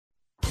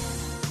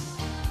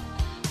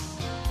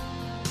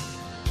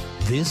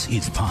This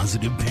is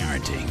Positive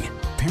Parenting.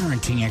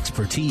 Parenting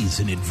expertise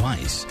and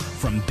advice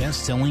from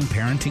best-selling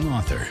parenting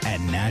author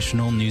and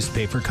national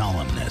newspaper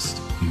columnist,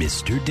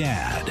 Mr.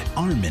 Dad,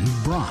 Armin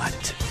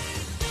Brott.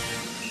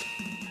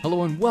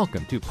 Hello and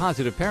welcome to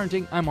Positive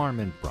Parenting. I'm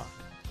Armin Brott.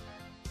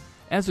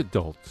 As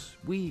adults,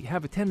 we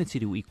have a tendency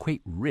to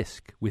equate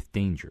risk with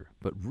danger,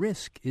 but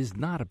risk is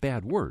not a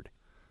bad word.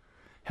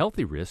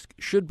 Healthy risk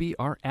should be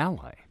our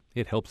ally.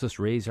 It helps us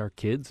raise our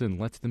kids and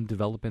lets them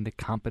develop into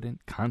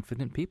competent,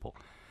 confident people.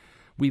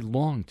 We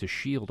long to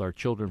shield our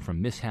children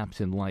from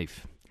mishaps in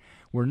life.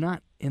 We're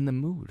not in the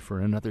mood for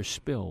another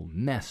spill,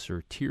 mess,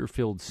 or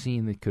tear-filled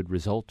scene that could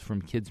result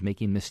from kids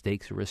making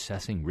mistakes or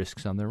assessing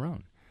risks on their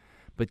own.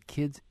 But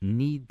kids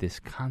need this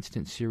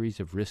constant series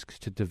of risks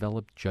to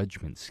develop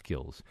judgment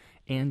skills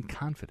and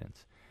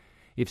confidence.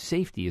 If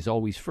safety is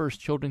always first,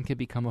 children can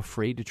become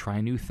afraid to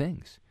try new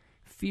things.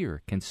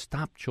 Fear can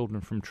stop children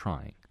from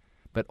trying,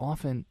 but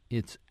often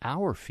it's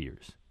our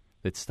fears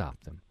that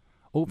stop them.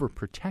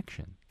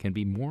 Overprotection can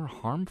be more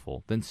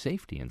harmful than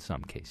safety in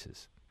some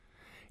cases.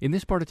 In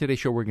this part of today's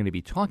show, we're going to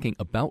be talking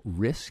about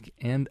risk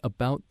and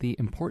about the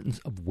importance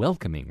of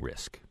welcoming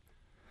risk.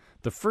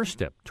 The first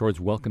step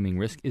towards welcoming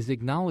risk is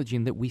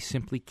acknowledging that we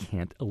simply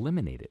can't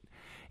eliminate it.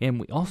 And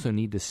we also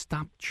need to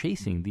stop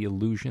chasing the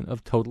illusion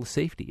of total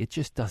safety. It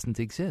just doesn't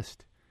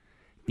exist.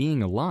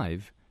 Being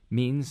alive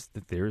means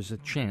that there's a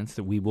chance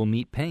that we will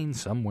meet pain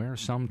somewhere,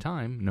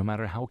 sometime, no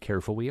matter how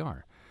careful we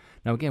are.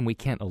 Now, again, we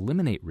can't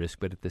eliminate risk,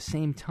 but at the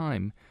same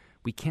time,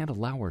 we can't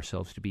allow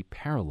ourselves to be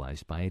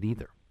paralyzed by it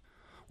either.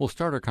 We'll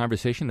start our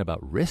conversation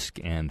about risk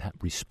and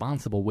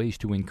responsible ways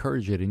to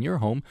encourage it in your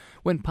home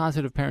when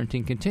Positive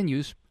Parenting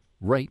continues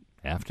right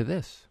after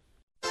this.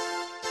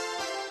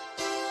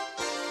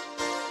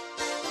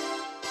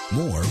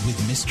 More with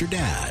Mr.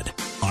 Dad,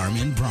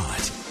 Armin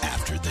Brott,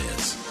 after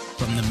this,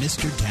 from the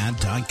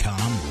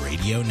MrDad.com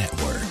radio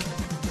network.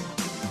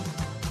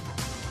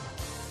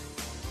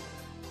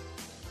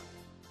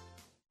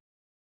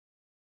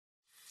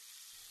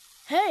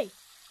 Hey,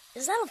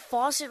 is that a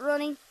faucet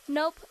running?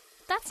 Nope,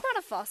 that's not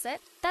a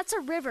faucet. That's a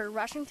river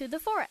rushing through the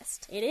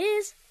forest. It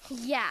is?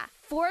 Yeah,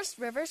 forest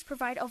rivers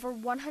provide over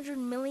 100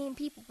 million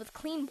people with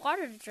clean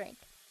water to drink.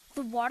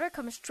 The water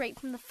comes straight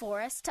from the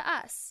forest to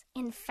us.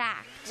 In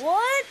fact...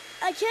 What?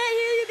 I can't hear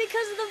you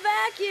because of the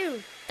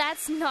vacuum.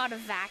 That's not a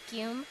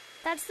vacuum.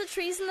 That's the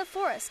trees in the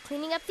forest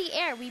cleaning up the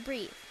air we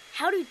breathe.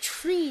 How do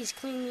trees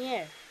clean the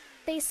air?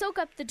 They soak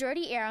up the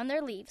dirty air on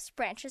their leaves,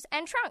 branches,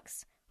 and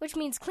trunks, which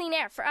means clean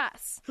air for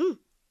us.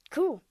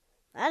 Cool.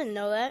 I didn't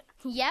know that.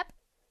 Yep,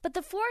 but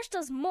the forest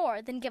does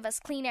more than give us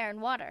clean air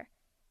and water.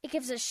 It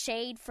gives us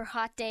shade for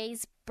hot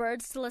days,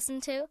 birds to listen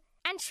to,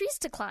 and trees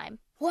to climb.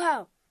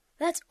 Wow,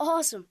 that's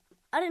awesome.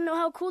 I didn't know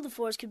how cool the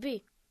forest could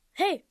be.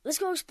 Hey, let's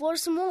go explore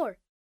some more.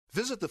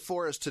 Visit the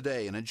forest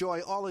today and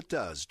enjoy all it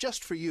does,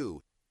 just for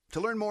you. To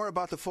learn more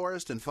about the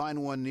forest and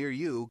find one near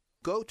you,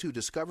 go to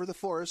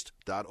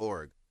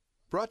discovertheforest.org.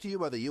 Brought to you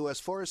by the U.S.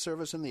 Forest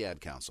Service and the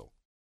Ad Council.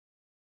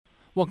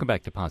 Welcome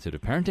back to Positive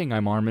Parenting.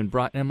 I'm Armin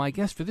Brott, and my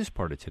guest for this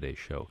part of today's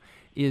show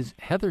is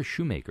Heather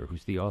Shoemaker,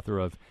 who's the author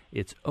of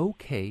It's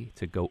Okay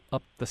to Go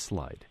Up the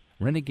Slide,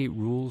 Renegade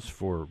Rules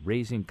for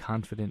Raising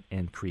Confident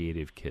and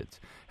Creative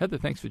Kids. Heather,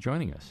 thanks for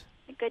joining us.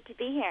 Good to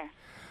be here.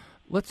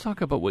 Let's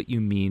talk about what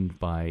you mean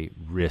by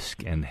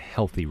risk and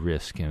healthy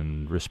risk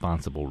and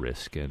responsible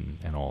risk and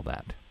all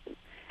that.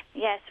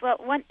 Yes, well,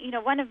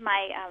 one of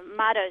my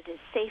mottos is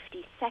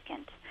safety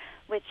second,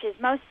 which is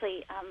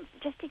mostly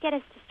just to get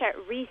us to start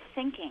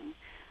rethinking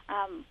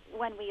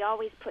when we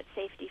always put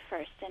safety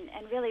first and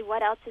really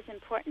what else is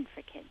important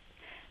for kids.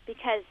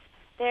 Because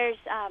there's,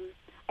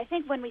 I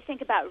think when we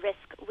think about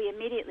risk, we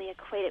immediately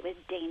equate it with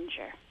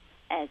danger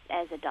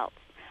as adults.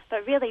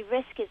 But really,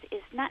 risk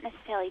is not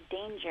necessarily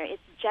danger.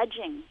 It's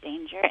judging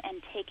danger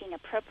and taking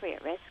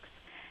appropriate risks.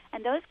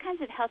 And those kinds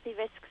of healthy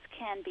risks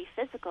can be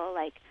physical,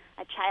 like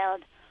a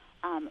child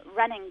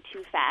running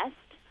too fast,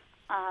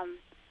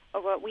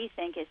 or what we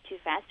think is too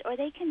fast, or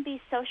they can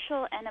be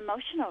social and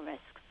emotional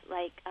risks,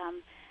 like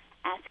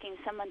asking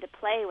someone to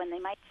play when they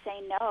might say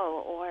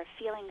no, or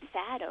feeling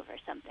sad over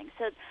something.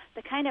 So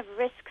the kind of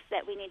risks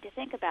that we need to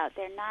think about,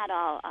 they're not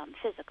all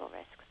physical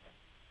risks.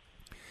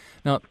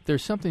 Now,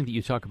 there's something that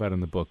you talk about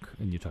in the book,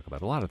 and you talk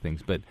about a lot of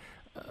things, but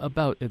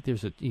about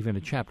there's even a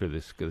chapter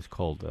that's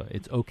called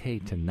It's Okay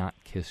to Not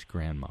Kiss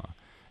Grandma.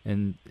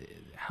 And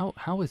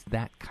how is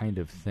that kind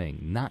of thing,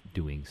 not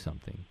doing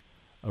something,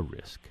 a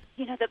risk?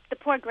 The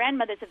poor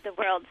grandmothers of the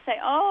world say,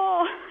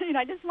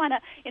 I just want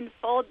to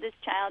enfold this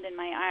child in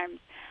my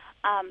arms.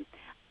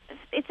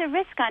 It's a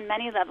risk on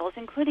many levels,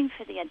 including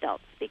for the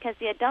adults, because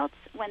the adults,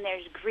 when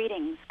there's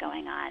greetings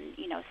going on,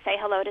 say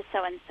hello to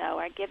so-and-so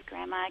or give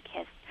grandma a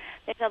kiss,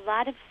 there's a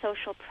lot of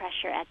social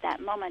pressure at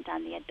that moment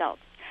on the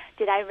adults.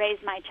 Did I raise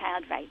my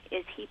child right?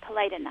 Is he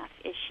polite enough?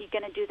 Is she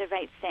going to do the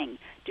right thing?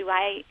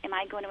 Am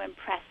I going to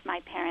impress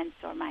my parents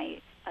or my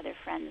other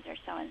friends or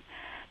so on?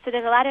 So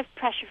there's a lot of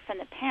pressure from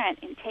the parent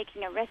in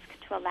taking a risk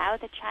to allow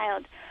the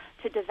child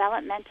to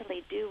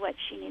developmentally do what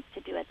she needs to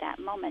do at that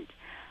moment.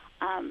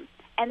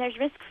 And there's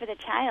risk for the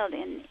child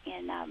in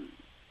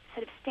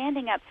sort of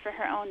standing up for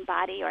her own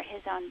body or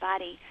his own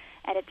body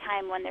at a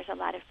time when there's a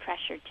lot of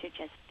pressure to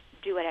just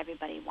do what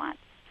everybody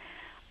wants.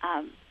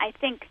 I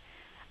think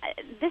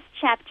this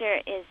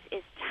chapter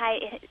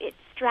it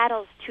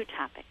straddles two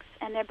topics,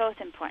 and they're both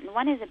important.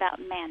 One is about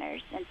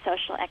manners and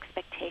social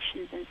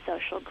expectations and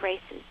social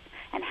graces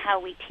and how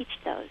we teach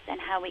those and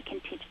how we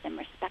can teach them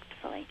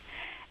respectfully.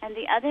 And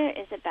the other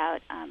is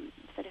about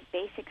sort of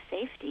basic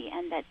safety,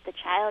 and that the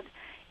child,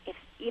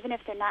 even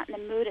if they're not in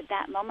the mood at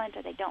that moment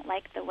or they don't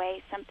like the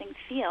way something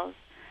feels,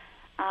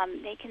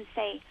 they can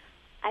say,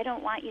 I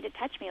don't want you to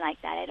touch me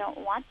like that. I don't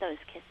want those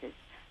kisses.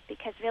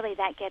 Because really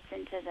that gets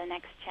into the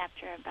next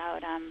chapter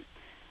about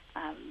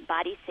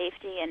body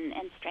safety and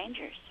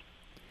strangers.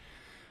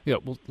 Yeah,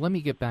 well, let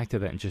me get back to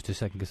that in just a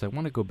second, because I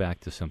want to go back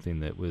to something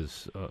that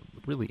was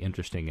really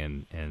interesting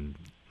and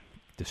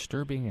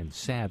disturbing and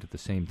sad at the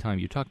same time.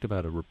 You talked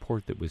about a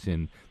report that was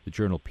in the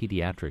journal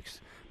Pediatrics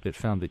that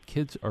found that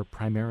kids are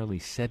primarily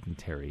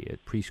sedentary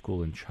at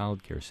preschool and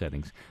child care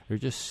settings. They're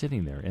just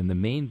sitting there. And the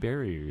main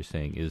barrier, you're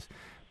saying, is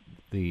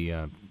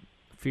the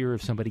fear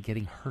of somebody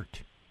getting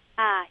hurt.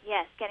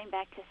 Yes, getting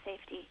back to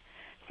safety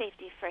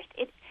first.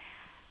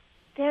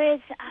 There is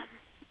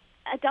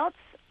adults,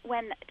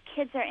 when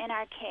kids are in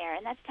our care,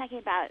 and that's talking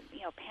about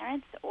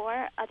parents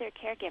or other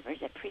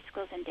caregivers at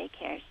preschools and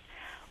daycares.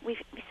 We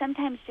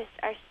sometimes just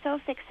are so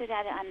fixated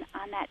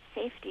on that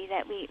safety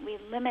that we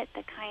limit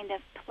the kind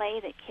of play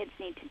that kids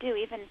need to do,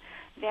 even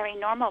very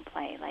normal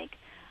play like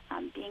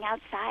being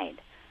outside,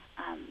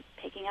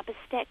 picking up a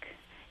stick,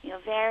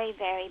 very,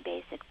 very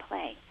basic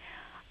play.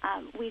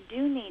 We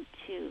do need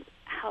to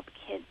help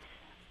kids,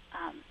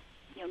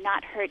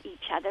 not hurt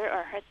each other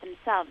or hurt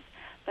themselves.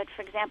 But,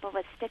 for example,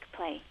 with stick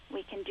play,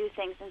 we can do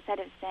things instead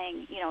of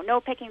saying, no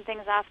picking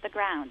things off the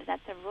ground.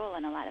 That's a rule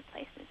in a lot of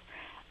places.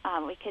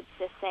 We could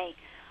just say,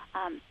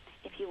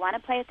 if you want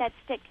to play with that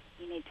stick,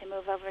 you need to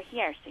move over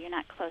here so you're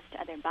not close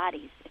to other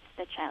bodies if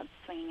the child's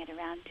swinging it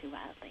around too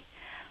wildly.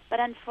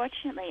 But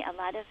unfortunately, a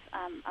lot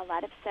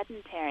of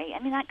sedentary,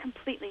 not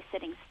completely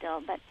sitting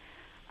still, but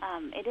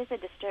it is a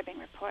disturbing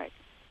report.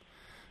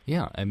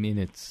 Yeah,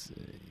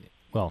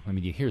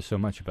 you hear so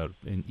much about,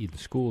 in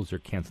schools are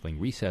canceling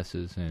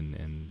recesses, and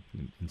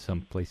in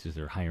some places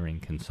they're hiring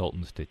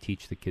consultants to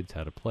teach the kids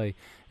how to play.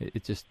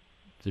 It just,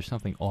 there's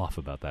something off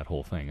about that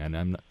whole thing. And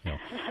I'm not,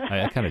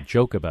 I kind of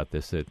joke about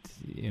this, that,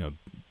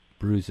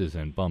 bruises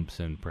and bumps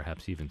and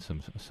perhaps even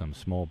some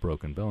small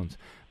broken bones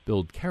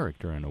build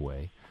character in a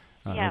way.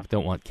 I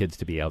don't want kids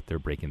to be out there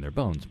breaking their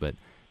bones, but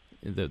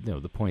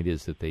the point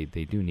is that they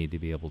do need to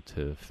be able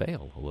to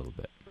fail a little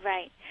bit.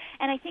 Right.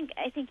 And I think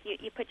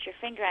you put your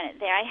finger on it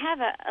there. I have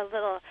a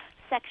little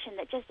section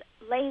that just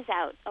lays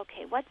out,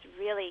 okay, what's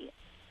really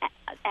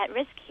at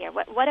risk here?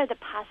 What are the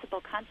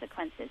possible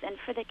consequences? And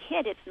for the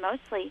kid, it's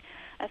mostly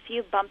a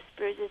few bumps,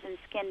 bruises, and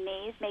skinned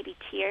knees, maybe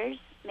tears.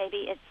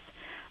 Maybe it's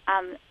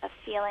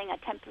a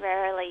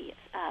temporarily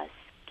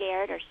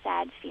scared or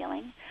sad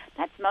feeling.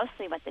 That's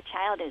mostly what the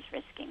child is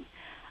risking.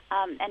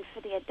 And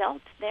for the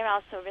adult, they're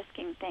also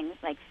risking things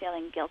like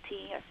feeling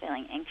guilty or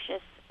feeling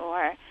anxious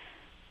or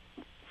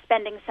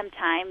spending some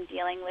time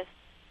dealing with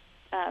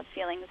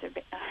feelings or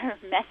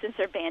messes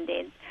or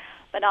Band-Aids,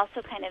 but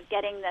also kind of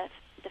getting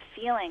the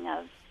feeling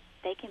of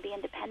they can be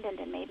independent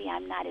and maybe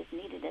I'm not as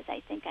needed as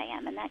I think I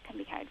am, and that can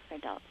be hard for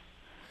adults.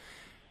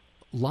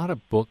 A lot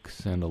of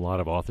books and a lot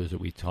of authors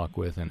that we talk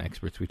with and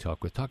experts we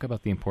talk with talk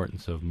about the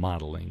importance of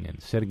modeling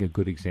and setting a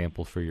good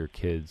example for your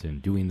kids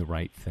and doing the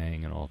right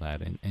thing and all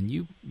that. And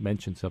you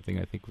mentioned something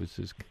I think was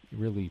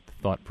really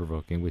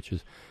thought-provoking, which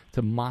is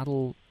to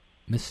model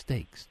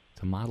mistakes,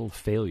 to model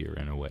failure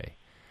in a way.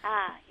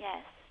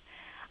 Yes.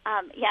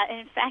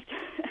 In fact,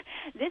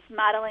 this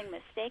modeling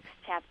mistakes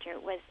chapter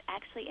was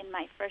actually in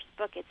my first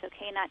book, It's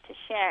Okay Not to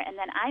Share, and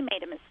then I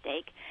made a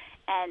mistake,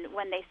 and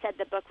when they said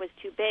the book was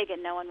too big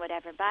and no one would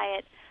ever buy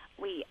it,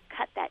 we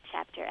cut that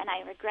chapter, and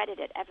I regretted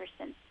it ever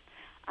since.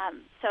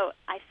 So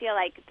I feel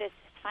like this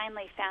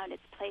finally found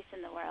its place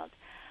in the world.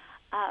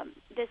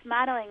 This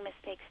modeling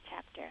mistakes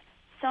chapter,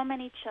 so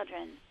many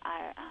children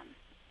are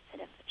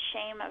sort of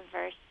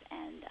shame-averse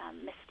and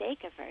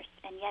mistake-averse,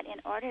 and yet in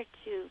order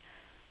to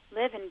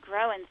live and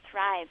grow and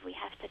thrive, we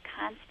have to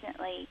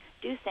constantly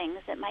do things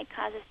that might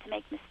cause us to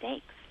make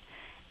mistakes.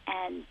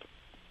 And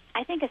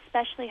I think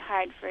especially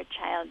hard for a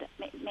child,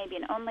 maybe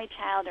an only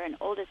child or an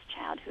oldest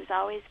child, who's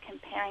always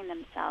comparing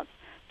themselves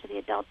to the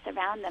adults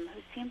around them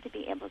who seem to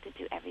be able to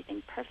do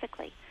everything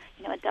perfectly.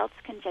 Adults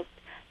can just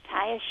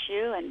tie a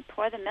shoe and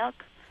pour the milk,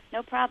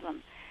 no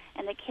problem.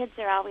 And the kids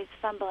are always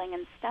fumbling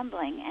and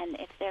stumbling, and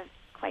if they're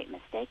quite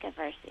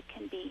mistake-averse,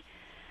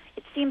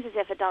 it seems as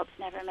if adults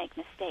never make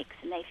mistakes,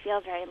 and they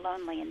feel very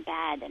lonely and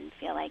bad and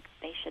feel like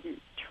they shouldn't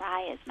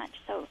try as much.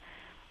 So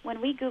when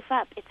we goof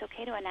up, it's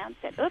okay to announce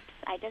that, oops,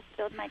 I just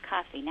spilled my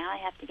coffee, now I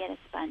have to get a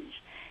sponge.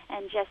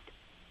 And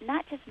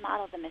not just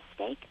model the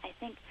mistake, I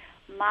think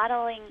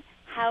modeling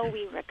how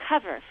we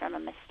recover from a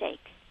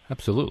mistake.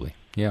 Absolutely,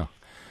 yeah.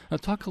 Now,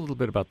 talk a little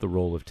bit about the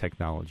role of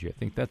technology. I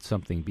think that's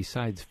something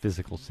besides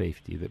physical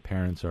safety that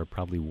parents are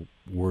probably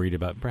worried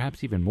about,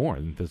 perhaps even more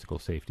than physical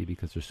safety,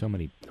 because there's so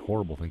many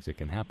horrible things that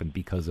can happen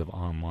because of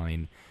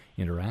online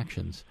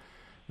interactions.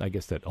 I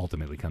guess that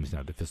ultimately comes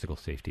down to physical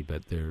safety,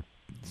 but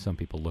some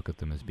people look at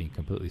them as being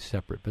completely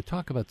separate. But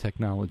talk about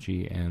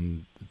technology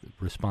and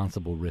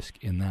responsible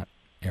risk in that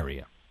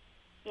area.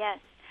 Yes.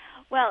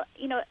 Well,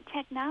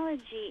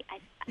 technology,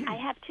 I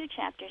have 2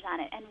 chapters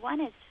on it, and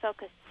one is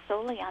focused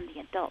solely on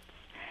the adults.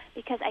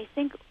 Because I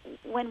think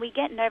when we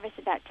get nervous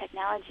about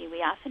technology,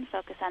 we often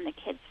focus on the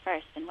kids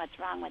first and what's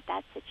wrong with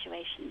that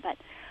situation, but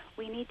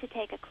we need to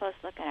take a close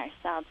look at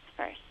ourselves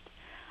first.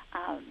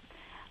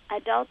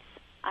 Adults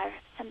are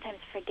sometimes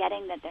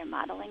forgetting that they're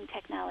modeling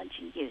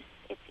technology use.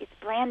 It's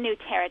brand new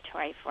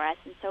territory for us,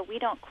 and so we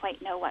don't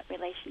quite know what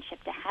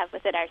relationship to have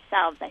with it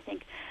ourselves. I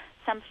think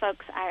some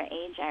folks our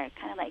age are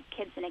kind of like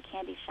kids in a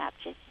candy shop,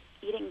 just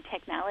eating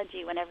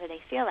technology whenever they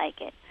feel like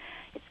it.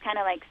 It's kind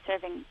of like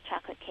serving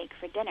chocolate cake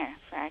for dinner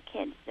for our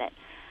kids. That,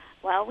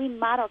 we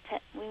model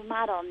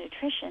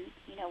nutrition.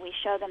 We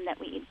show them that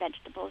we eat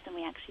vegetables and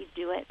we actually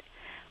do it.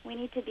 We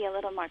need to be a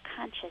little more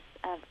conscious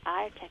of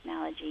our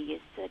technology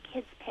use so the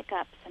kids pick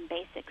up some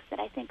basics that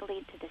I think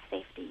lead to the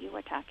safety you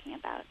were talking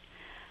about.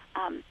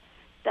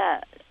 The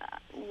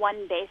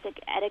one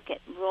basic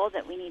etiquette rule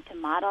that we need to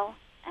model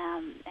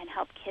and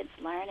help kids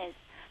learn is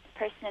the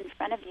person in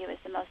front of you is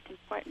the most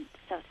important.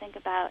 So think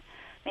about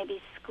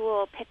maybe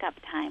school pickup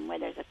time where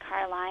there's a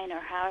car line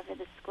or however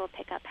the school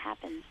pickup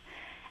happens.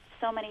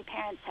 So many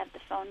parents have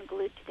the phone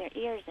glued to their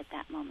ears at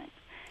that moment.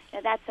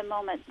 That's a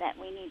moment that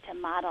we need to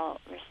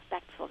model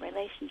respectful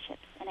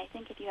relationships. And I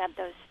think if you have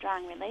those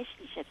strong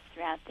relationships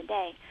throughout the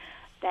day,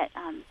 that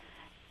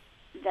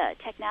the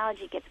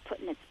technology gets put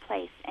in its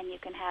place and you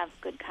can have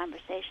good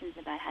conversations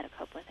about how to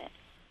cope with it.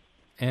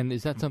 And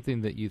is that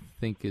something that you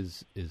think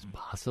is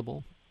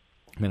possible?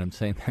 I mean, I'm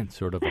saying that in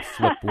sort of a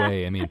flip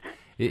way. I mean,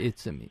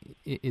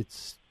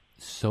 it's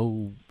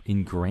so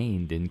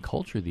ingrained in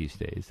culture these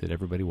days that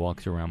everybody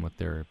walks around with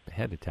their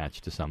head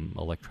attached to some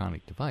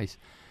electronic device.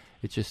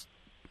 It's just,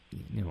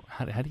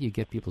 how do you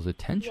get people's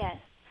attention? Yes.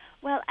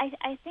 Well,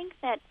 I think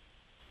that,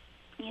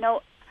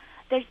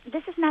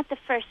 this is not the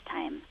first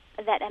time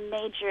that a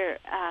major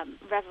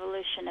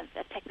revolution of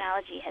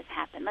technology has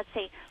happened. Let's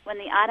say when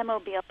the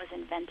automobile was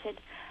invented,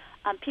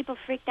 people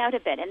freaked out a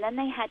bit, and then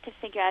they had to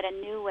figure out a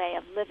new way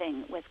of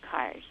living with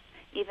cars.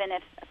 Even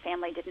if a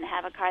family didn't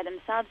have a car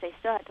themselves, they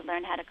still had to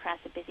learn how to cross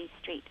a busy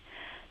street.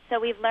 So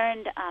we've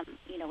learned,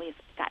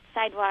 we've got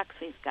sidewalks,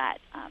 we've got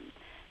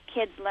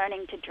kids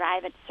learning to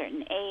drive at a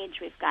certain age,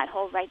 we've got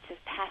whole rites of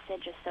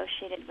passage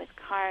associated with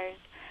cars.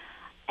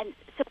 And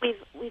so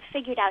we've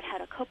figured out how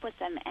to cope with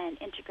them and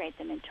integrate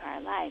them into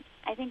our lives.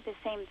 I think the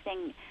same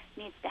thing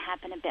needs to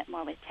happen a bit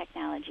more with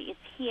technology. It's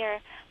here,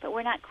 but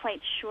we're not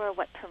quite sure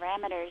what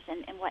parameters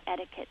and what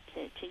etiquette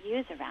to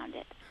use around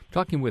it.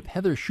 Talking with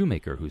Heather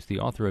Shoemaker, who's the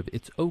author of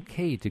It's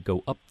Okay to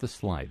Go Up the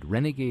Slide,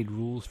 Renegade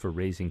Rules for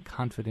Raising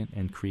Confident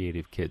and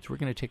Creative Kids. We're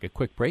going to take a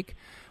quick break.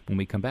 When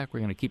we come back,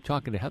 we're going to keep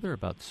talking to Heather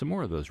about some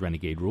more of those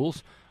renegade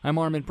rules. I'm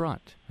Armin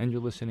Brott, and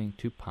you're listening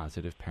to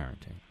Positive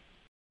Parenting.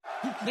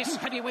 This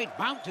heavyweight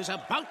bout is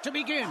about to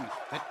begin.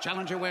 The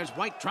challenger wears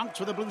white trunks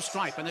with a blue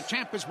stripe, and the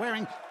champ is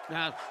wearing,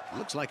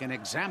 looks like an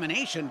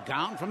examination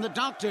gown from the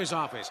doctor's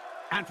office.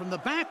 And from the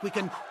back, we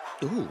can...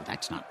 Ooh,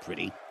 that's not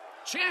pretty.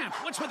 Champ,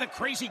 what's with the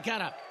crazy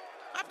getup?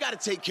 I've got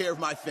to take care of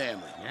my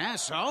family. Yeah,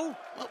 so?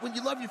 Well, when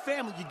you love your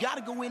family, you got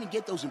to go in and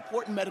get those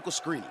important medical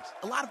screenings.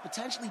 A lot of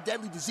potentially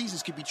deadly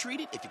diseases can be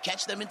treated if you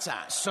catch them in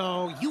time.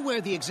 So you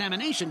wear the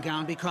examination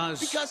gown because...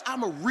 Because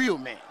I'm a real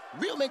man.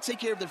 Real men take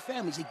care of their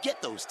families and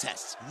get those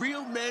tests.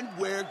 Real men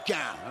wear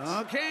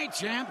gowns. Okay,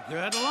 champ,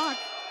 good luck.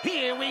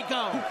 Here we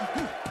go.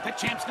 The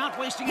champ's not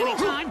wasting any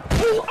time.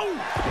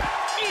 Oh,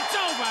 it's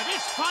over.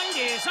 This fight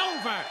is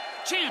over.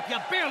 Champ, you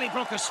barely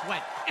broke a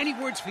sweat. Any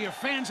words for your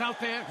fans out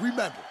there?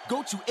 Remember,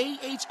 go to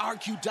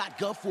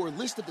ahrq.gov for a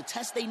list of the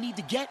tests they need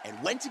to get and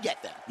when to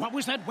get them. What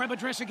was that web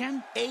address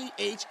again?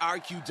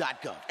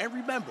 ahrq.gov. And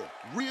remember,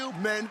 real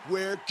men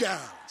wear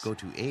gowns. Go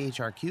to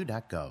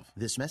ahrq.gov.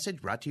 This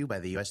message brought to you by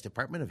the U.S.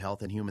 Department of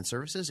Health and Human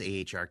Services,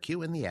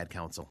 AHRQ, and the Ad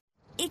Council.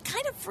 It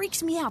kind of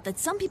freaks me out that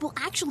some people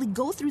actually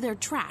go through their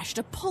trash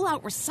to pull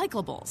out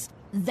recyclables.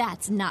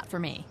 That's not for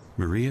me.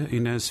 Maria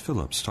Inez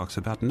Phillips talks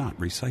about not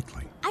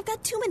recycling. I've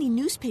got too many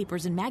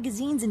newspapers and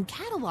magazines and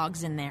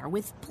catalogs in there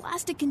with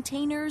plastic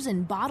containers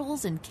and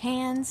bottles and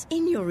cans.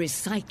 In your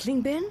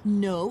recycling bin?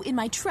 No, in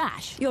my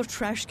trash. Your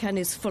trash can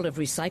is full of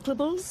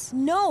recyclables?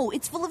 No,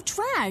 it's full of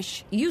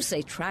trash. You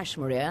say trash,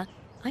 Maria.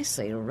 I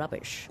say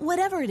rubbish.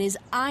 Whatever it is,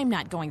 I'm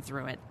not going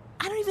through it.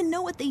 I don't even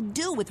know what they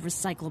do with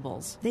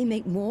recyclables. They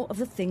make more of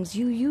the things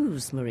you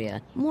use,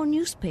 Maria. More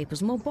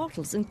newspapers, more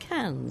bottles and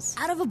cans.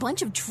 Out of a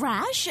bunch of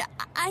trash?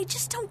 I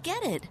just don't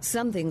get it.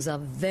 Some things are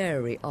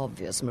very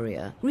obvious,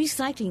 Maria.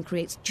 Recycling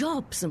creates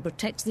jobs and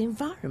protects the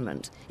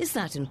environment. Is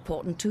that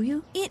important to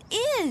you? It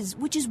is,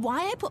 which is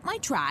why I put my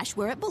trash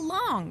where it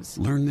belongs.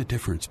 Learn the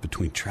difference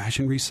between trash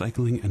and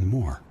recycling and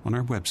more on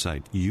our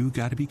website,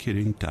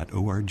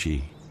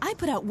 yougottabekidding.org. I I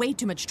put out way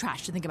too much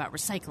trash to think about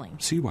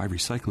recycling. See why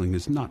recycling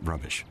is not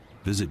rubbish.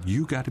 Visit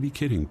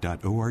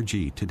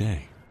YouGottaBeKidding.org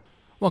today.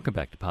 Welcome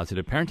back to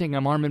Positive Parenting.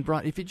 I'm Armin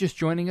Brott. If you're just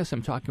joining us,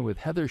 I'm talking with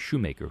Heather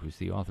Shoemaker, who's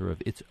the author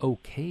of It's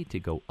Okay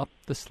to Go Up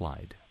the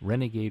Slide,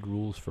 Renegade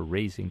Rules for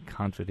Raising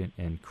Confident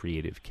and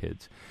Creative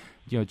Kids.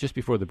 You know, just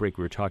before the break,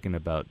 we were talking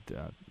about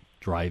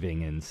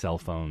driving and cell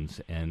phones,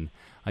 and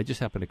I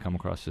just happened to come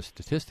across a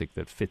statistic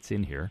that fits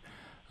in here,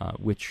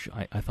 which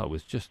I thought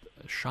was just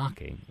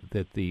shocking,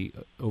 that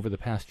over the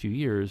past few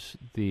years,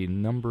 the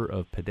number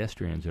of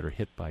pedestrians that are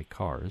hit by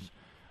cars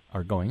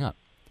are going up.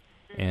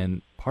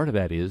 And part of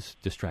that is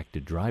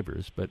distracted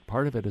drivers, but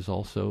part of it is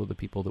also the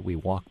people that we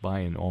walk by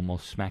and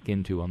almost smack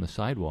into on the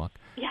sidewalk.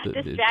 Yeah,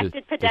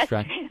 distracted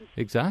pedestrians.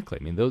 Exactly.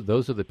 I mean,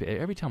 those are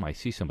every time I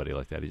see somebody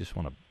like that, I just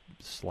want to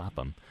slap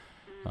them,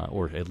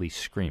 or at least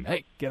scream,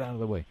 "Hey, get out of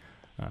the way!"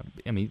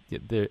 I mean,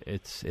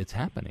 it's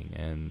happening,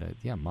 and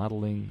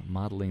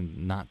modeling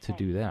not to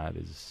do that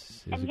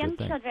is a good thing. And young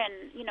children,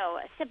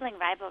 sibling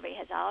rivalry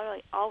has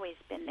always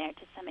been there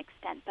to some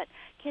extent, but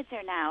kids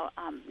are now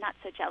not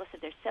so jealous of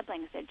their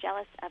siblings; they're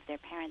jealous of their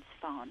parents'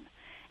 phone.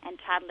 And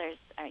toddlers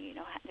are,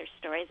 there's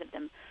stories of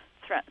them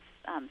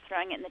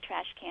throwing it in the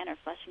trash can or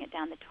flushing it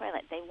down the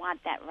toilet. They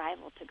want that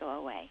rival to go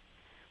away.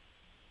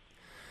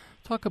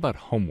 Talk about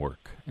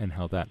homework and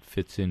how that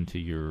fits into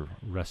your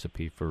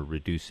recipe for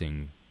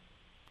reducing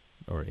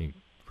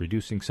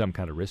some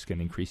kind of risk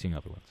and increasing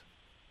other ones.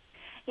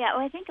 Yeah,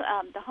 well, I think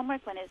the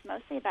homework one is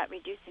mostly about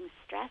reducing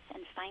stress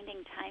and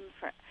finding time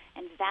for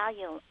and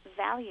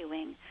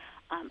valuing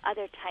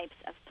other types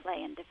of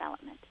play and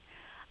development.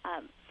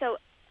 So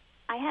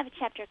I have a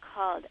chapter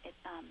called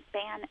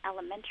Ban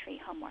Elementary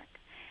Homework.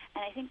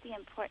 And I think the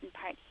important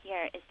part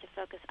here is to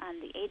focus on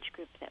the age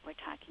group that we're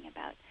talking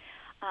about.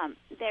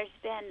 There's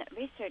been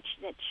research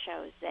that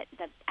shows that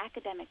the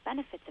academic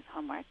benefits of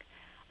homework,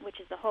 which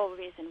is the whole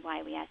reason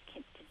why we ask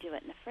kids to do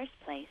it in the first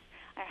place,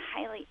 are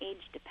highly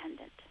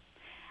age-dependent,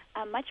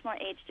 much more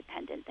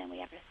age-dependent than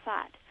we ever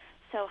thought.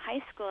 So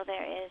high school,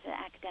 there is an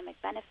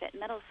academic benefit.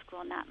 Middle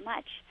school, not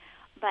much.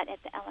 But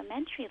at the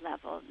elementary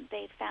level,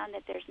 they found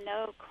that there's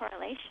no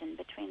correlation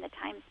between the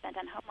time spent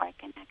on homework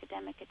and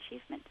academic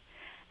achievement.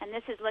 And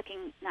this is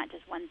looking not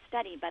just one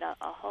study, but a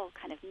whole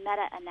kind of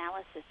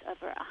meta-analysis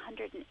over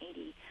 180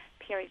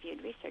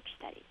 peer-reviewed research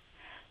studies.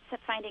 So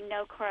finding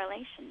no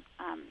correlation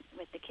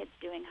with the kids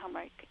doing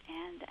homework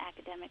and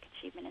academic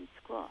achievement in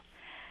school.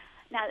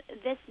 Now,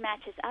 this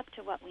matches up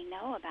to what we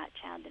know about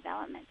child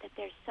development, that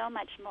there's so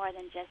much more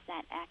than just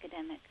that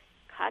academic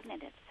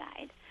cognitive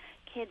side.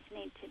 Kids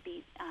need to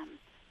be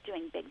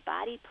doing big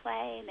body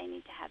play. They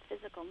need to have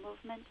physical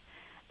movement.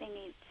 They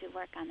need to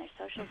work on their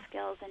social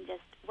skills and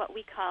just what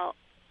we call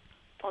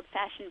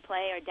old-fashioned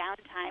play or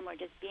downtime or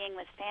just being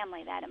with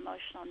family, that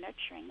emotional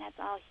nurturing. That's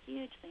all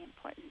hugely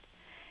important.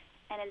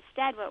 And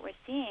instead, what we're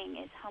seeing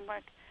is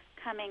homework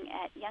coming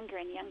at younger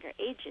and younger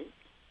ages.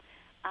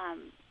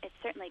 It's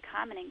certainly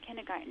common in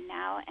kindergarten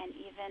now and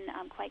even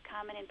quite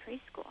common in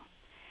preschool.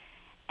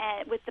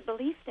 And with the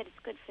belief that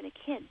it's good for the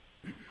kids.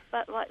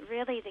 But what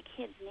really the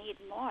kids need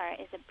more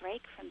is a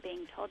break from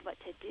being told what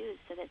to do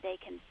so that they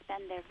can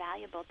spend their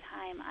valuable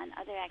time on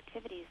other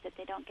activities that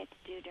they don't get to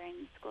do during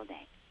the school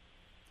day.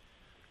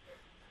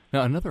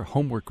 Now, another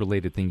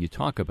homework-related thing you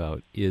talk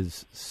about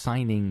is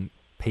signing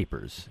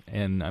papers,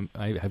 and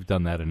I have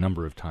done that a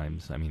number of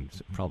times. I mean,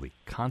 probably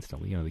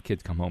constantly. The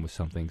kids come home with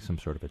something, some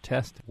sort of a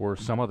test or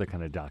some other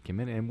kind of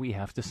document, and we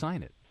have to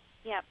sign it.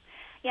 Yep.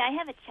 Yeah, I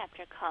have a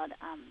chapter called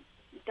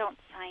Don't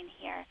Sign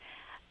Here.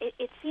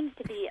 It seems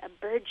to be a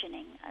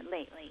burgeoning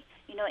lately.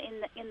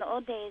 In the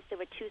old days, there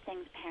were two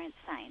things parents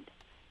signed,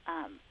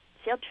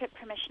 field trip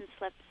permission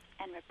slips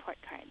and report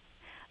cards.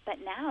 But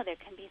now there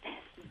can be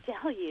this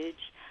deluge,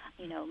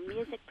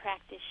 music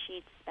practice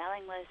sheets,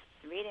 spelling lists,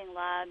 reading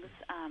logs,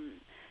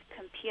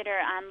 computer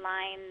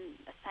online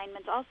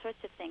assignments, all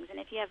sorts of things. And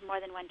if you have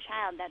more than one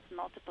child, that's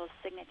multiple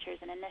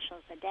signatures and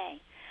initials a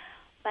day.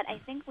 But I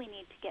think we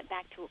need to get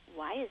back to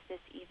why is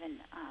this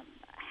even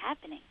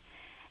happening?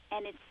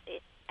 And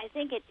I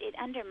think it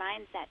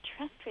undermines that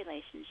trust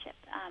relationship,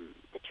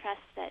 the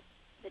trust that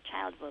the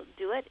child will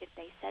do it if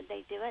they said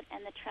they do it,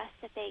 and the trust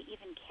that they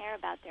even care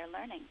about their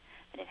learning,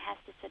 that it has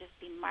to sort of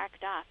be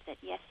marked off that,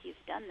 yes,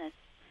 you've done this.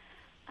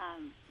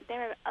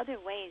 There are other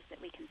ways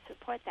that we can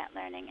support that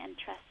learning and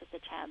trust that the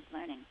child's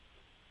learning.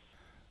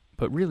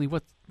 But really,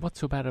 what's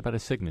so bad about a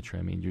signature?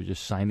 I mean, you're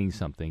just signing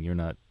something. You're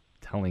not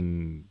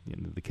telling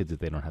the kids that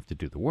they don't have to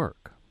do the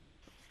work.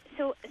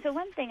 So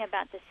one thing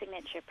about the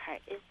signature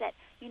part is that,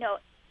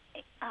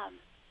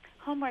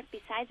 homework,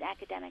 besides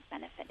academic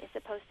benefit, is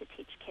supposed to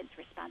teach kids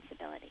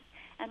responsibility.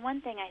 And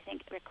one thing I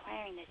think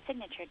requiring the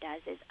signature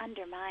does is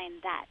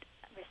undermine that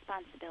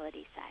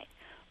responsibility side.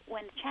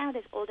 When the child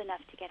is old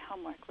enough to get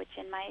homework, which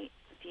in my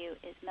view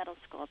is middle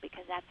school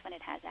because that's when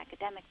it has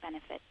academic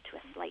benefit to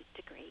a slight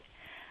degree,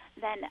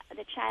 then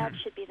the child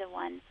should be the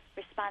one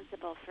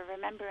responsible for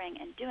remembering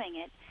and doing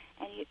it,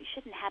 and you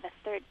shouldn't have a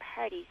third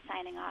party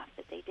signing off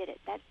that they did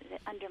it. That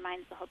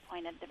undermines the whole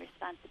point of the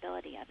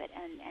responsibility of it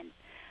and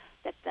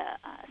that the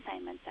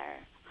assignments are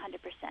 100%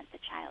 the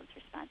child's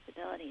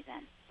responsibility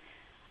then.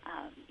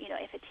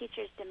 If a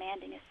teacher's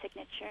demanding a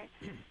signature,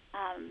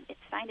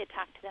 it's fine to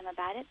talk to them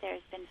about it.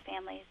 There's been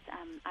families,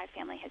 our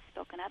family has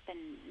spoken up and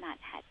not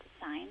had to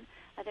sign.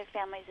 Other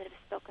families that have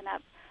spoken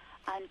up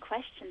and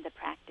questioned the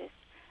practice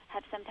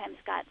have sometimes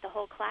got the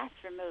whole class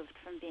removed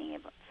from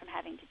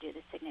having to do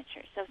the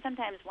signature. So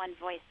sometimes one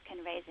voice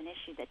can raise an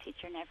issue that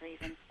teacher never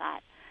even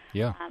thought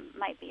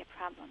might be a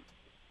problem.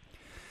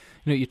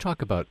 You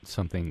talk about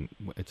something,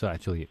 it's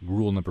actually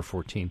rule number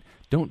 14,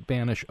 don't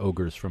banish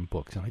ogres from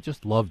books. And I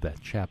just love that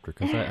chapter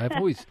because I've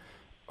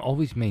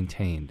always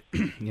maintained,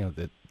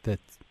 that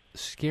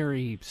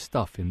scary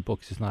stuff in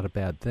books is not a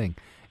bad thing.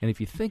 And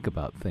if you think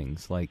about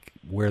things like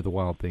Where the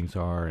Wild Things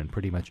Are and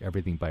pretty much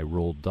everything by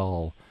Roald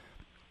Dahl,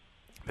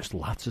 there's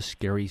lots of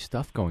scary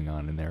stuff going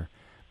on in there.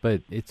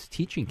 But it's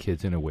teaching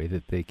kids in a way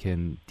that they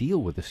can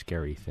deal with a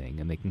scary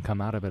thing and they can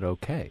come out of it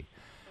okay.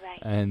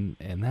 And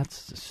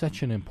that's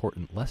such an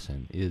important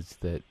lesson, is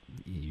that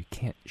you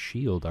can't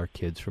shield our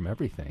kids from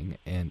everything,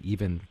 and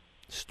even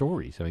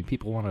stories. I mean,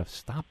 people want to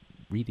stop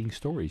reading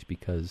stories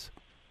because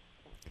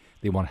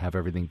they want to have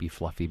everything be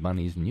fluffy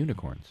bunnies and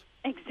unicorns.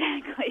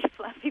 Exactly,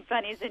 fluffy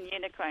bunnies and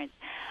unicorns.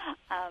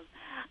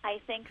 I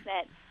think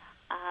that,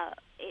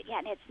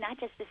 and it's not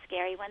just the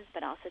scary ones,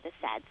 but also the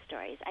sad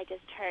stories. I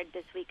just heard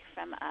this week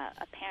from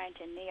a parent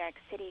in New York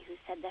City who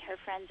said that her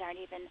friends aren't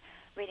even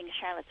reading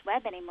Charlotte's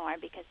Web anymore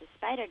because the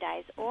spider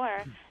dies, or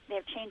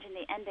they're changing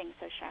the ending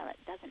so Charlotte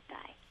doesn't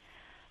die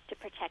to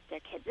protect their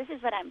kids. This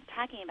is what I'm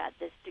talking about,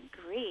 this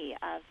degree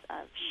of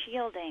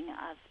shielding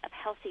of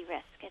healthy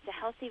risk. It's a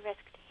healthy risk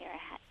to hear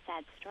a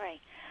sad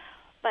story.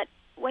 But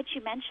what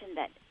you mentioned,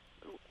 that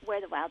Where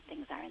the Wild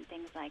Things Are and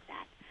things like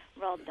that,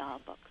 Roald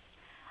Dahl books,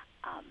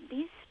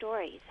 these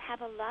stories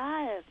have a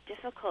lot of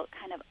difficult,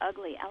 kind of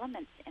ugly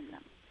elements in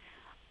them,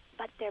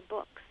 but they're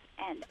books.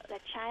 And the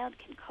child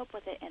can cope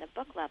with it at a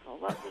book level.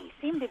 What we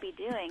seem to be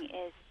doing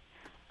is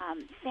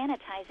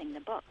sanitizing the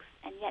books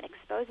and yet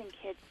exposing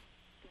kids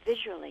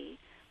visually,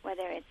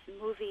 whether it's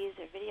movies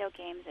or video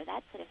games or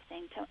that sort of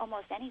thing, to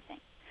almost anything.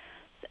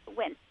 So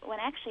when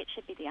actually it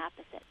should be the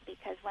opposite,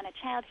 because when a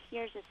child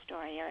hears a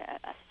story or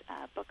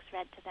a book's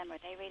read to them or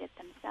they read it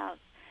themselves,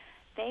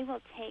 they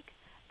will take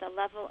the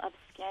level of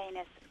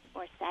scariness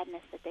or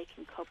sadness that they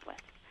can cope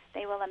with.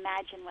 They will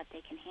imagine what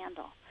they can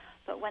handle.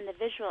 But when the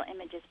visual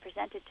image is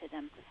presented to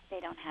them, they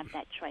don't have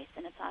that choice,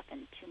 and it's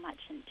often too much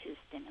and too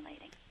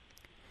stimulating.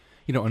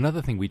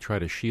 Another thing we try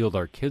to shield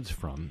our kids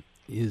from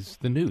is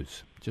the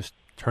news. Just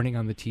turning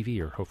on the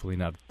TV, or hopefully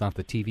not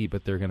the TV,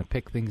 but they're going to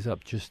pick things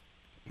up, just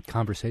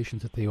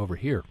conversations that they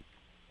overhear.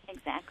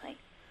 Exactly.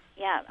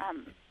 Yeah,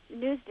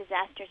 news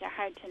disasters are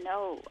hard to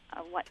know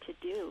what to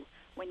do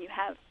when you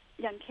have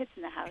young kids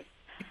in the house.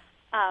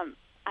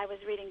 I was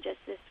reading just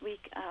this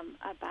week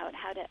about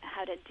how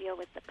to deal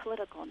with the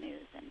political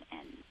news and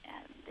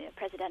the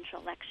presidential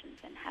elections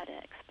and how to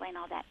explain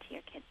all that to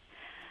your kids.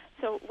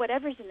 So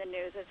whatever's in the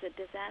news, is a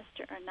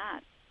disaster or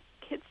not,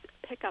 kids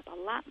pick up a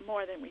lot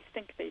more than we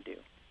think they do.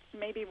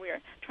 Maybe we're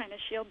trying to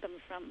shield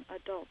them from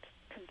adult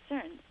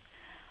concerns,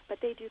 but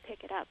they do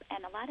pick it up.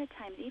 And a lot of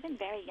times, even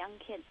very young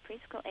kids,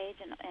 preschool age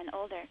and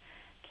older,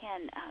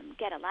 can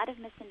get a lot of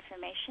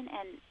misinformation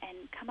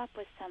and come up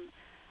with some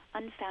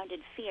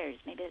unfounded fears.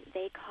 Maybe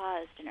they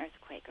caused an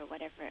earthquake or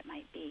whatever it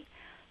might be.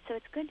 So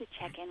it's good to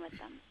check in with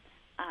them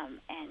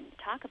and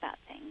talk about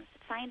things.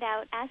 Find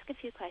out, ask a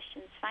few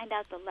questions, find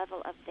out the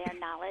level of their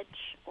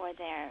knowledge or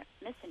their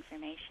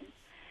misinformation,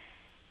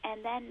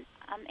 and then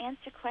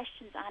answer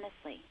questions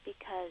honestly,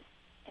 because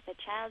if a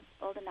child's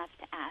old enough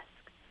to ask,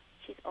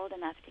 she's old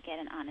enough to get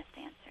an honest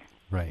answer.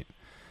 Right.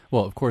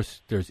 Well, of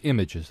course, there's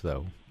images,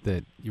 though,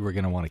 that you were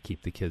going to want to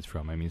keep the kids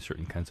from. I mean,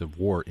 certain kinds of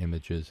war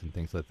images and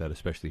things like that,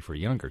 especially for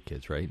younger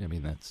kids, right? I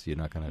mean, you're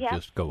not going to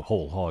just go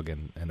whole hog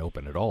and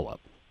open it all up.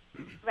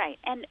 Right.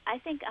 And I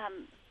think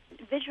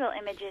visual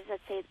images,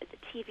 let's say the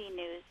TV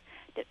news,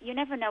 you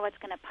never know what's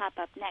going to pop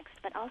up next,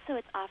 but also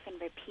it's often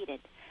repeated.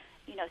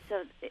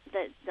 So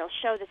they'll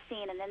show the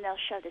scene and then they'll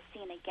show the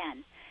scene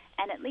again.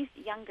 And at least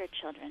younger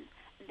children,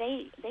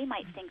 they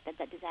might think that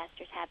the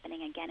disaster's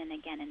happening again and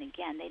again and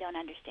again. They don't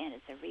understand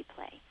it's a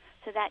replay.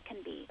 So that can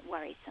be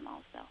worrisome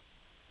also.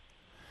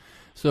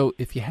 So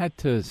if you had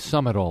to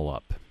sum it all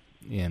up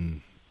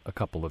in a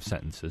couple of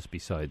sentences,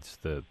 besides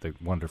the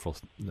wonderful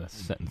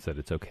sentence that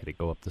it's okay to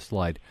go up the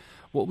slide,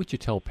 what would you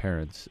tell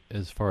parents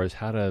as far as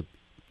how to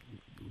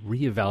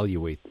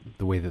reevaluate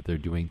the way that they're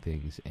doing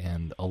things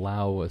and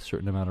allow a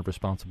certain amount of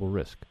responsible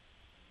risk?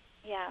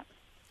 Yeah.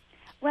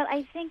 Well,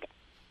 I think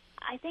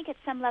at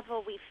some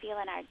level we feel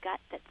in our gut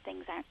that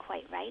things aren't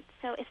quite right.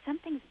 So if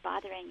something's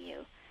bothering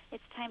you,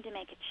 it's time to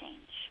make a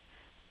change.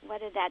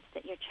 Whether that's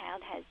that your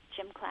child has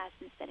gym class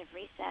instead of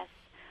recess,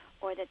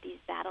 or that these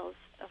battles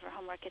over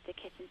homework at the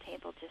kitchen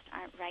table just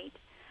aren't right.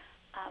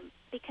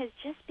 Because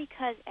just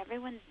because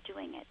everyone's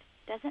doing it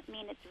doesn't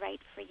mean it's right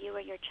for you or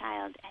your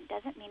child, and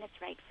doesn't mean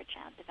it's right for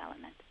child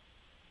development.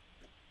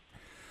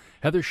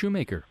 Heather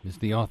Shoemaker is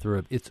the author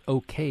of It's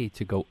Okay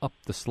to Go Up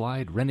the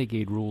Slide,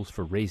 Renegade Rules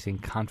for Raising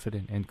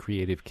Confident and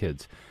Creative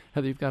Kids.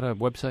 Heather, you've got a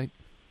website?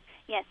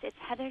 Yes, it's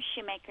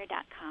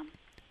heathershoemaker.com.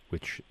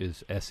 Which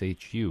is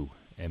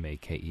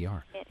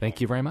SHUMAKER.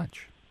 Thank you very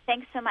much.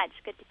 Thanks so much.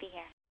 Good to be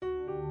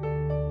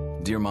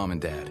here. Dear Mom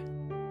and Dad,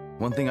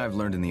 one thing I've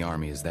learned in the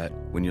Army is that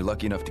when you're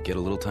lucky enough to get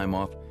a little time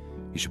off,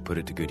 you should put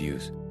it to good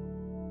use.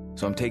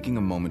 So I'm taking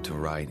a moment to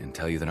write and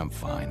tell you that I'm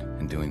fine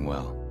and doing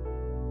well.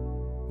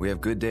 We have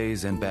good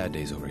days and bad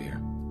days over here.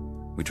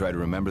 We try to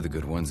remember the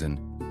good ones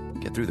and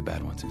get through the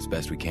bad ones as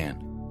best we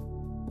can.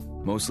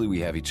 Mostly we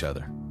have each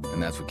other, and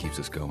that's what keeps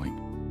us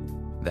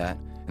going. That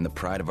and the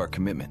pride of our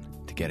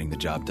commitment to getting the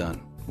job done,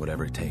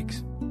 whatever it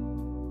takes.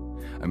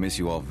 I miss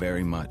you all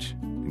very much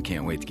and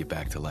can't wait to get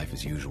back to life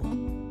as usual.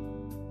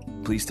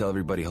 Please tell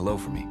everybody hello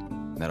for me,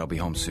 that I'll be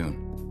home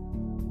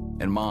soon.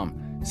 And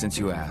Mom, since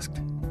you asked,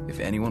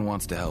 if anyone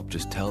wants to help,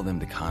 just tell them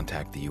to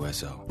contact the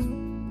USO.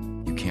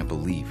 You can't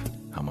believe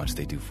how much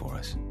they do for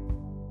us.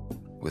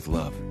 With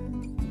love,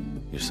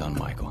 your son,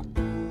 Michael.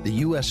 The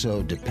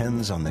USO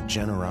depends on the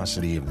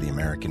generosity of the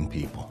American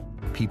people.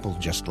 People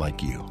just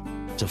like you.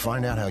 To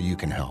find out how you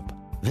can help,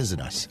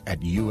 visit us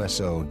at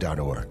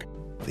USO.org.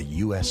 The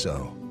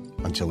USO,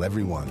 until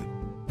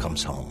everyone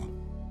comes home.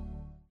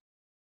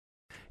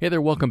 Hey there,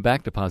 welcome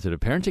back to Positive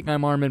Parenting.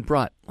 I'm Armin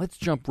Brott. Let's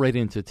jump right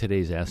into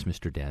today's Ask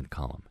Mr. Dad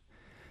column.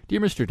 Dear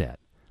Mr. Dad,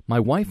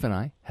 my wife and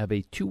I have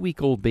a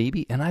 2-week-old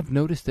baby, and I've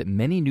noticed that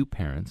many new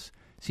parents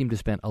seem to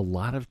spend a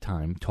lot of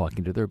time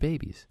talking to their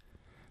babies.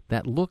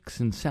 That looks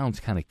and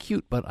sounds kind of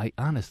cute, but I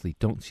honestly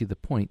don't see the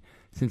point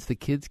since the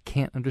kids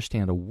can't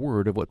understand a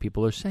word of what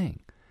people are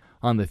saying.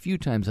 On the few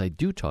times I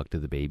do talk to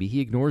the baby,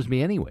 he ignores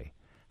me anyway.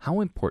 How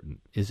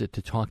important is it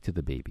to talk to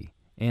the baby?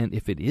 And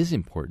if it is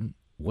important,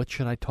 what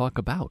should I talk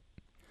about?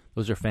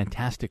 Those are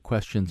fantastic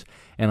questions,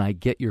 and I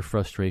get your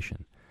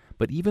frustration.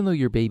 But even though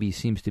your baby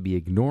seems to be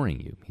ignoring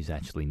you, he's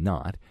actually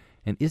not,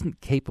 and isn't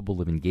capable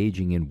of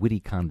engaging in witty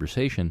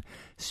conversation,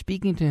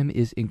 speaking to him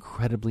is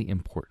incredibly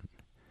important.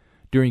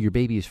 During your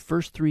baby's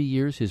first 3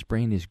 years, his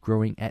brain is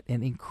growing at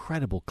an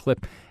incredible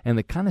clip, and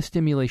the kind of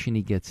stimulation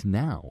he gets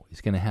now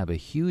is going to have a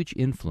huge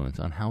influence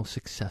on how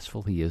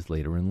successful he is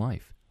later in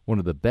life. One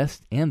of the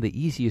best and the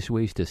easiest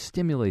ways to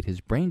stimulate his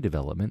brain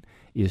development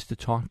is to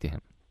talk to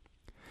him.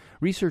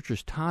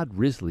 Researchers Todd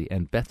Risley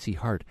and Betsy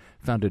Hart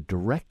found a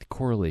direct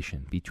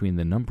correlation between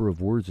the number of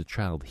words a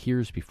child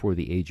hears before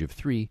the age of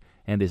 3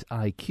 and his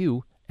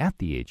IQ at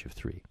the age of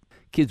 3.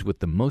 Kids with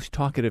the most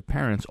talkative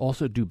parents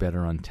also do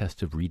better on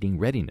tests of reading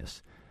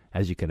readiness.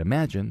 As you can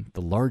imagine,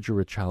 the larger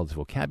a child's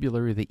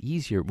vocabulary, the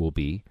easier it will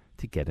be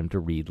to get him to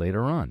read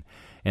later on.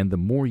 And the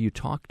more you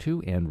talk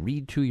to and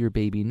read to your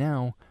baby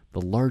now,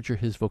 the larger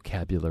his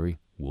vocabulary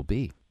will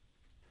be.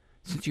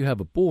 Since you have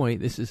a boy,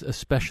 this is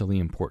especially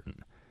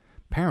important.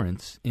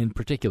 Parents, in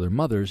particular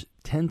mothers,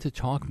 tend to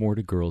talk more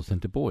to girls than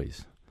to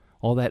boys.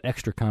 All that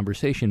extra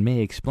conversation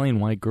may explain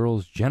why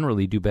girls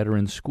generally do better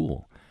in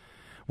school.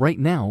 Right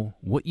now,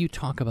 what you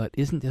talk about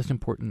isn't as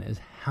important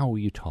as how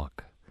you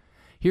talk.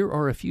 Here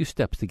are a few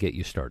steps to get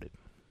you started.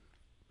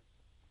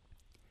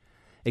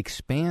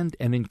 Expand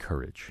and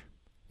encourage.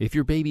 If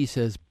your baby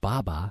says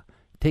 "Baba,"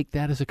 take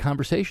that as a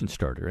conversation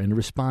starter and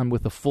respond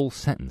with a full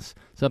sentence.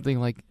 Something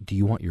like, "Do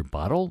you want your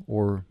bottle?"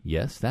 or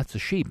 "Yes, that's a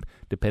sheep,"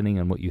 depending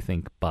on what you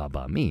think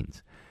 "Baba"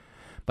 means.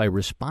 By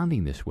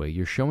responding this way,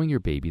 you're showing your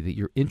baby that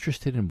you're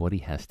interested in what he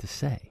has to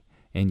say,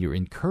 and you're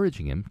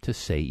encouraging him to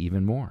say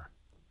even more.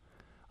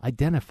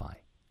 Identify.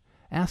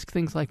 Ask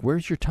things like,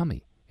 "Where's your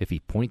tummy?" If he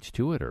points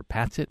to it or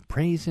pats it,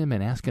 praise him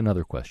and ask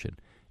another question.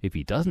 If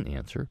he doesn't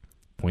answer,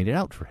 point it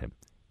out for him.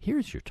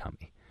 "Here's your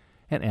tummy,"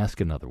 and ask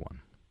another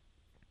one.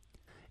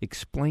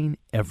 Explain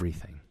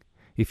everything.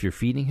 If you're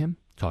feeding him,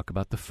 talk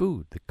about the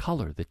food, the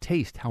color, the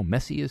taste, how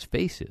messy his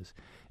face is.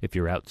 If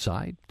you're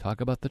outside, talk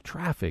about the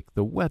traffic,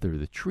 the weather,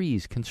 the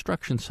trees,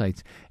 construction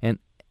sites, and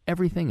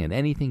everything and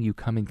anything you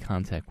come in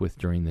contact with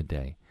during the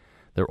day.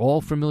 They're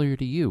all familiar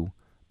to you,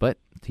 but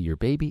to your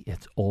baby,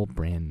 it's all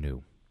brand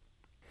new.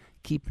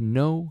 Keep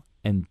no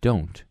and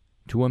don't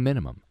to a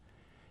minimum.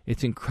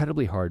 It's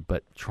incredibly hard,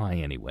 but try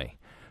anyway.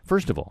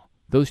 First of all,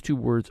 those two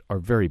words are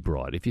very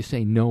broad. If you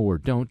say no or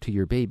don't to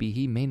your baby,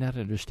 he may not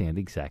understand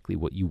exactly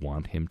what you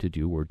want him to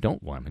do or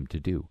don't want him to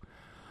do.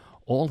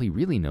 All he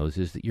really knows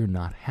is that you're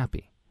not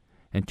happy.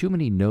 And too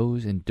many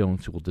no's and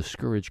don'ts will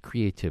discourage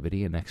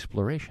creativity and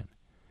exploration.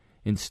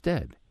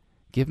 Instead,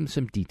 give him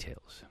some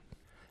details.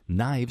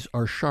 Knives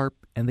are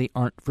sharp and they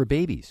aren't for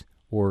babies.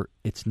 Or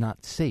it's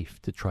not safe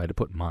to try to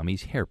put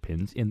mommy's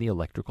hairpins in the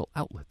electrical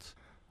outlets.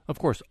 Of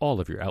course, all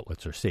of your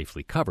outlets are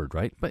safely covered,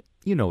 right? But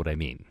you know what I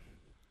mean.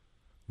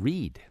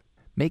 Read.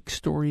 Make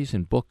stories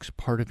and books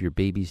part of your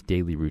baby's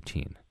daily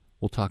routine.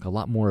 We'll talk a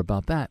lot more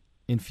about that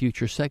in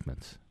future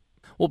segments.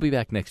 We'll be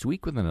back next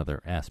week with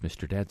another Ask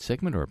Mr. Dad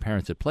segment or a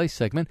Parents at Play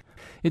segment.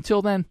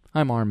 Until then,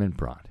 I'm Armin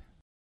Brott.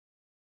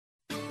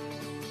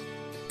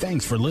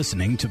 Thanks for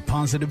listening to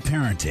Positive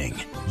Parenting.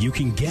 You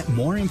can get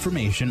more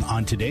information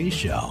on today's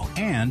show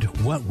and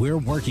what we're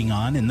working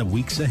on in the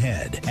weeks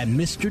ahead at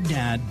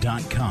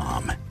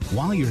MrDad.com.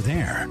 While you're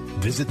there,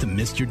 visit the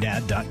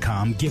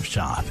MrDad.com gift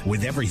shop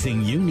with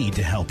everything you need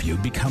to help you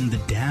become the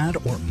dad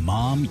or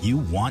mom you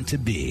want to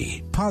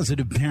be.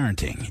 Positive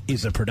Parenting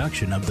is a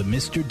production of the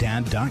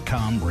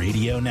MrDad.com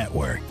radio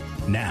network.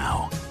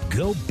 Now,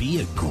 go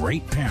be a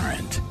great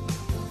parent.